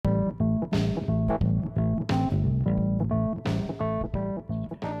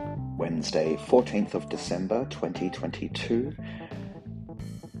Wednesday, 14th of December 2022.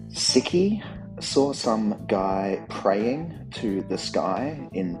 Siki saw some guy praying to the sky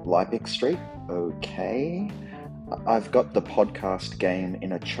in Leipzig Street. Okay. I've got the podcast game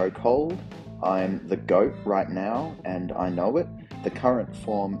in a chokehold. I'm the GOAT right now, and I know it. The current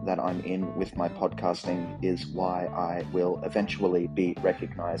form that I'm in with my podcasting is why I will eventually be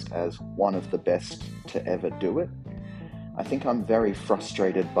recognized as one of the best to ever do it. I think I'm very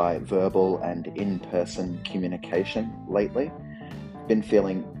frustrated by verbal and in-person communication lately. Been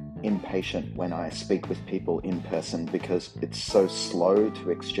feeling impatient when I speak with people in person because it's so slow to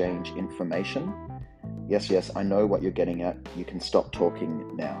exchange information. Yes, I know what you're getting at. You can stop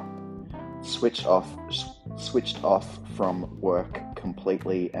talking now. Switched off from work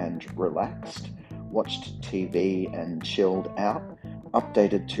completely and relaxed. Watched TV and chilled out.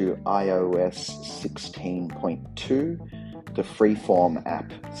 Updated to iOS 16.2. The Freeform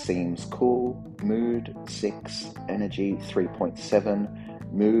app seems cool. Mood 6, energy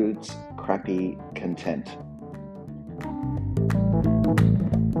 3.7, moods crappy, content.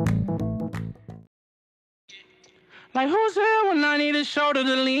 Like who's here when I need a shoulder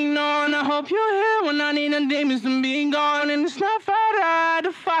to lean on? I hope you're here when I need a demons to be gone. And it's not fair that I had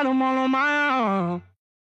to fight them all on my own.